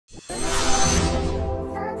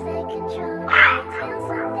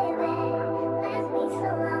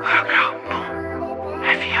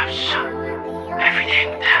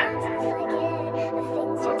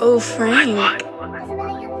Frank.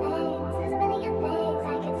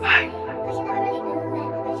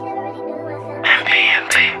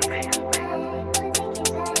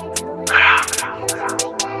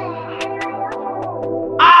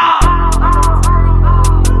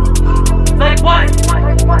 Like what?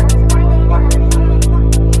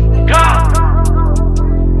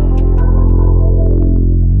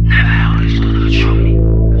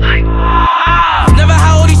 Never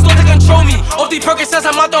had all these stores to control me. Off these Perkins says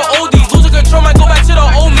I'm out the oldies. Losing control might go back to the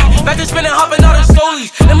old me. Back to spinning, hopping out of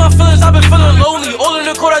stolies. In my feelings, I've been feeling lonely. All in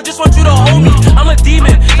the court, I just want you to hold me. I'm a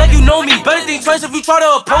demon, like you know me. Better think twice if you try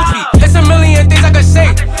to approach me. It's a million things I could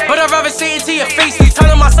say, but I'd rather say it to your face. Keep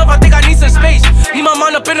telling myself I think I need some space. Need my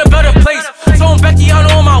mind up in a better place. So I'm Becky, I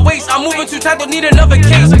know on my waist. I'm moving too tight, don't need another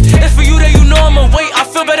case. It's for you that you know I'ma wait. I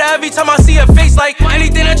feel better every time I see your face. Like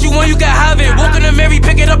anything that you want, you can have it. Walk in the Mary,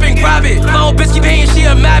 pick it up and grab it. My old bitch keep hating, she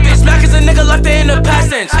a mad bitch. Smack is a nigga left it in the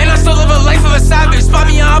past tense. And I still live a life of a savage. Spot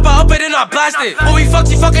me up, I up it and I blast it. When we fuck,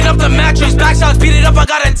 she fucking up the mattress. Back shots, beat it up, I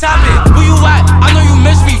gotta tap it. Who you at? I know you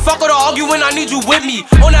miss me. Fuck with her arguing, I need you with me.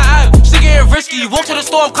 On the app, she getting risky. Walk to the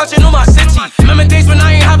store, I'm clutching on my city. Remember days when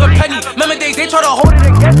I ain't have a penny. Remember days they try to hold it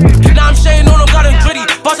against me. Now I'm shitting on them, got them gritty.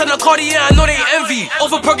 Boss on the Cardi, yeah, I know they envy.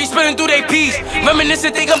 Over Perky spinning through they peas.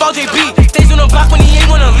 Reminiscing, thinking about JB. Stays on the block when he ain't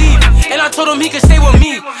wanna leave. And I told him he could stay with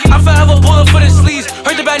me. I'm forever pulling for the sleeves.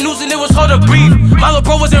 Heard the bad news and it was hard to breathe. My little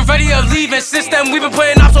bro wasn't ready to leave. And since then, we been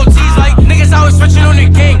putting ops on T's. Like niggas always switching on the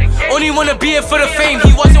gang. Only wanna be it for the fame.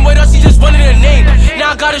 He wasn't with us, he just wanted a name.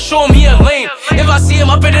 Now I gotta show him he a lame. If I see him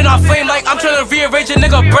up and then I flame. Like I'm trying to rearrange a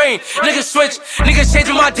nigga brain. Niggas switch, niggas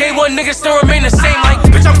changing my day one. Niggas still remain the same. Like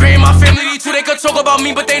bitch, I'm great in my family too. They could talk about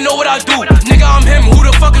me, but they know what I do. Nigga, I'm him. Who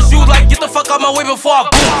the fuck is you? Like get the fuck out my way before I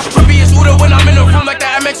boom. Trippy is Uda when I'm in the room. Like the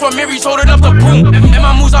MX or Mary's holding up the boom. In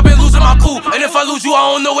my moves, I've been losing my cool. And if I lose you, I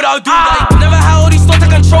don't know what I'll do. Like never had all these stores to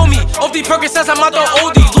control me. Off these Perkins says I'm out the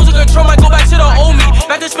oldies. Losing control might go back to the old me.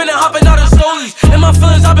 Back to spinning, hopping out of stolies. In my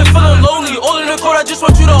feelings, I've been feeling lonely. All in the court, I just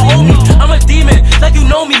want you to hold me. I'm a demon, like you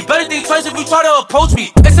know me. Better think twice if you try to approach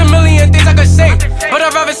me. It's a million things I could say, but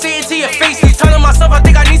I'd rather say it to your face. Keep telling myself I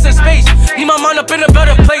think I need some space. Need my mind up in a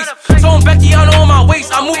better place. So I'm Becky, I know on my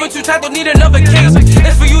waist. I'm moving too tight, don't need another case.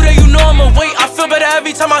 It's for you that you know I'ma wait. I feel better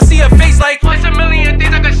every time I see your face. Like it's a million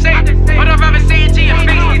things I could say, but I'd rather say it to your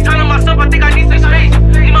face. Keep telling myself I think I need some space.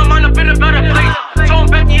 Need my mind up in a better place. So I'm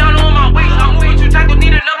Becky, I know on my